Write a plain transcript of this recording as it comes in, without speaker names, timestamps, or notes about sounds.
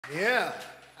Yeah,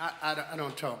 I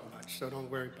don't talk much, so don't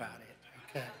worry about it,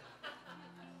 okay?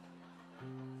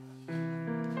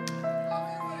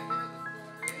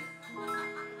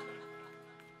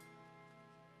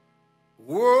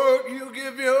 Would you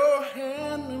give your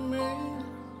hand to me?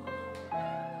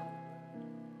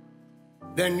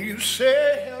 Then you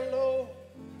say hello,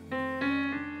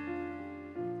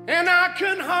 and I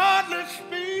can hardly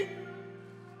speak.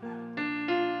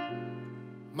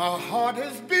 My heart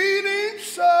is beating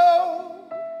so,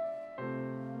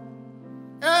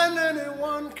 and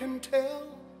anyone can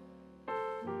tell.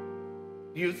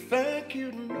 You think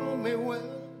you know me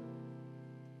well,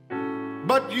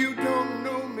 but you don't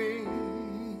know me.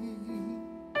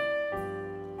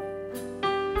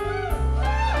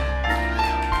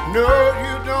 No,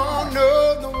 you don't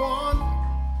know the one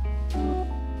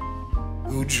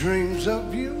who dreams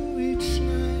of you each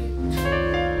night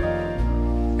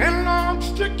and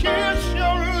longs to kiss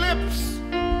your lips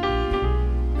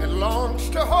and longs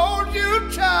to hold you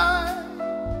tight.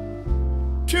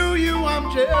 To you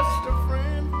I'm just a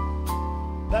friend,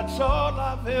 that's all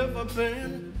I've ever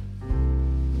been.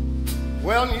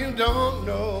 Well, you don't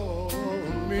know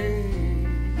me.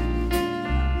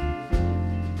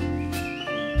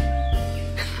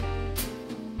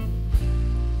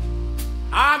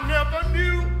 I never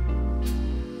knew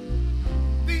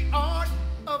the art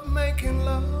of making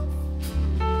love,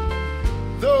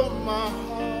 though my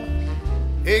heart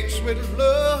aches with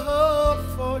love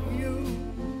for you.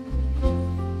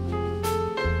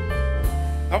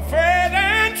 Afraid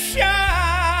and shy,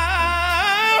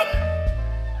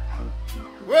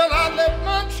 well, I let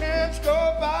my chance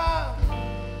go by,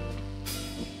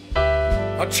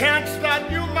 a chance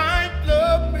that you might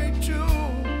love me too.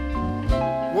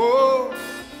 Whoa,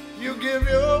 you give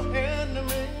your hand to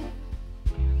me,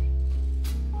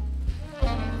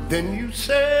 then you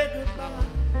say goodbye.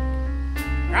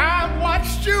 I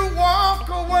watched you walk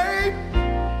away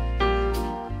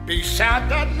beside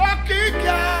that lucky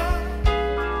guy.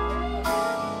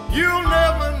 You'll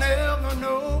never, never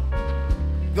know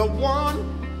the one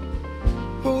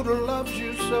who loves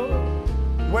you so.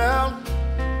 Well,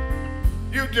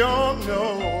 you don't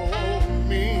know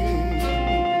me.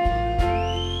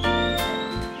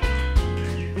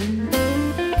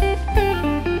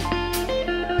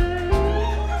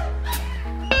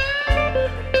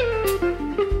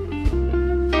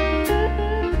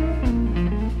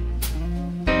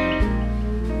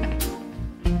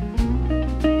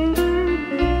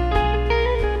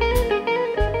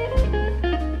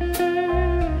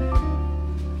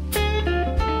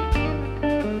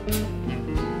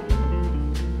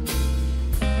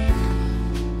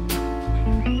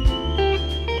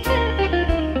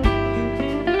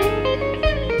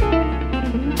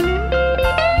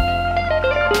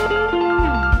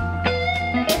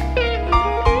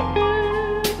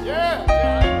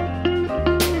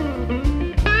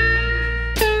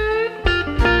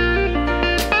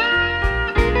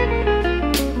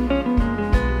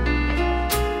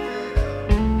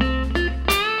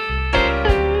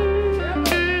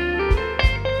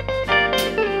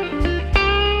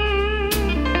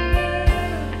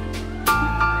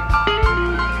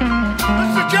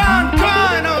 Jon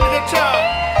Klein on the guitar.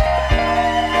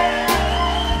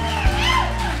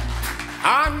 I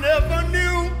never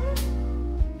knew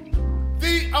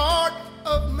the art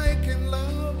of making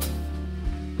love,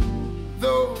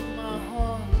 though my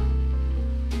heart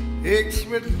aches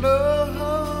with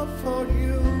love for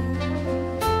you.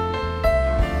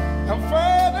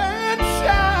 Afraid and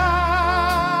shy,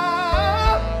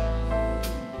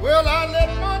 well, I let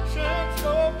my chance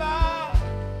go by,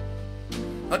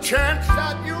 a chance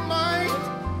that you might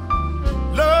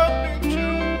love me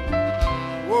too.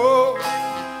 Whoa,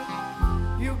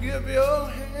 you give your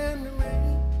hand to me,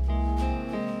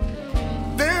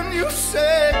 then you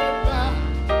say goodbye.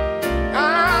 I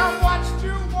watched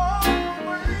you walk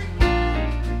away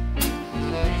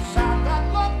beside that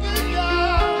lucky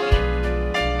guy.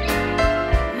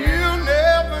 You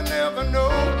never, never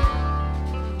know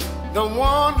the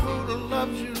one who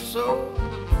loves you so.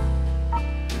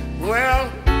 Well,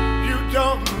 you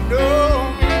don't know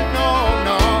me, no,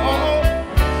 no.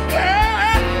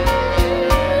 Yeah.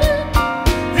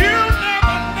 You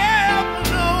never, never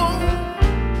know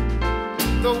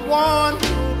the one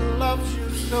who loves you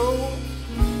so.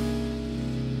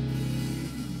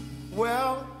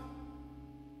 Well,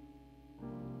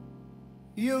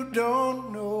 you don't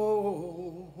know